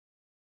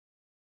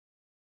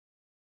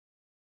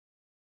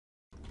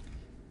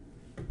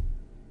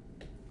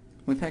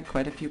We've had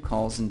quite a few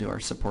calls into our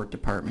support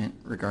department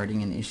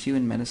regarding an issue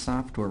in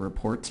Medisoft where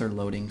reports are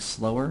loading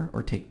slower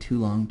or take too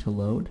long to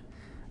load.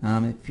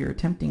 If you're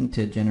attempting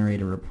to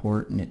generate a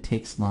report and it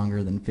takes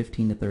longer than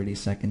 15 to 30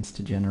 seconds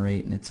to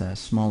generate and it's a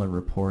smaller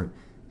report,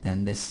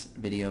 then this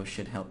video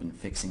should help in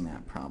fixing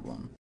that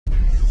problem.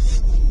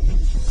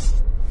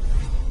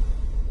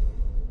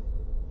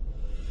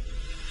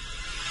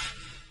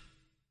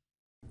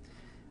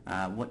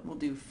 What we'll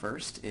do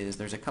first is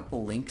there's a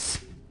couple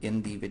links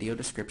in the video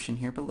description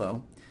here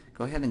below.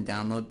 Go ahead and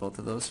download both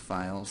of those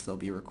files. They'll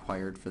be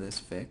required for this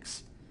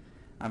fix.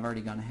 I've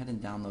already gone ahead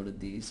and downloaded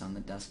these on the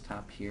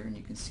desktop here, and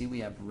you can see we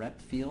have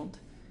RepField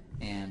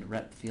and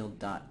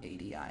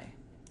RepField.adi.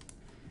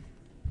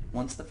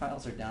 Once the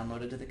files are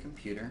downloaded to the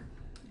computer,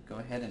 go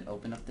ahead and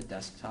open up the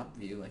desktop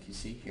view like you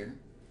see here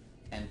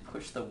and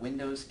push the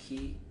Windows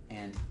key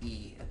and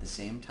E at the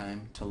same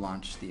time to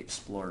launch the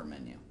Explorer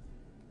menu.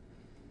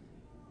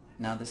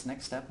 Now this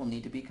next step will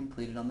need to be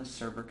completed on the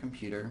server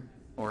computer,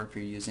 or if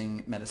you're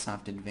using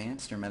Medisoft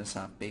Advanced or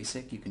Medisoft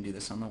Basic, you can do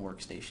this on the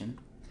workstation,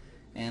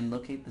 and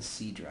locate the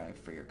C drive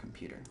for your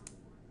computer.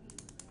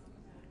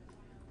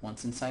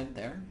 Once inside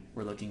there,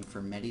 we're looking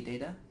for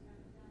metadata,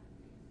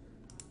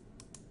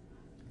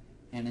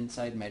 and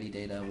inside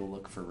metadata we'll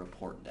look for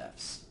report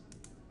defs.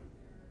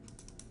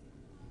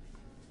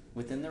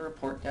 Within the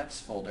report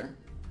defs folder,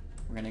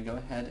 we're going to go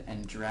ahead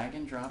and drag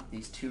and drop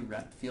these two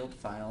RepField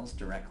files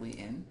directly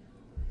in,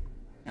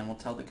 and we'll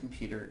tell the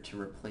computer to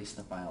replace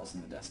the files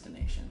in the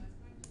destination.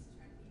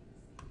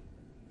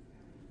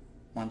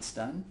 Once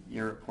done,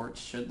 your reports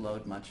should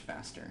load much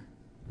faster.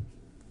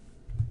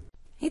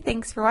 Hey,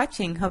 thanks for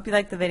watching. Hope you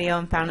liked the video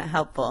and found it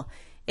helpful.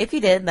 If you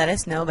did, let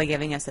us know by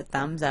giving us a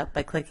thumbs up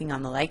by clicking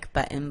on the like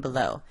button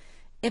below.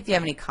 If you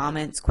have any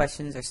comments,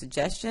 questions, or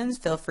suggestions,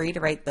 feel free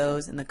to write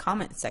those in the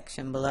comment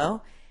section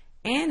below.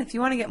 And if you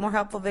want to get more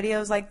helpful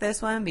videos like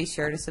this one, be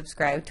sure to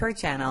subscribe to our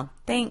channel.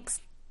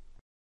 Thanks!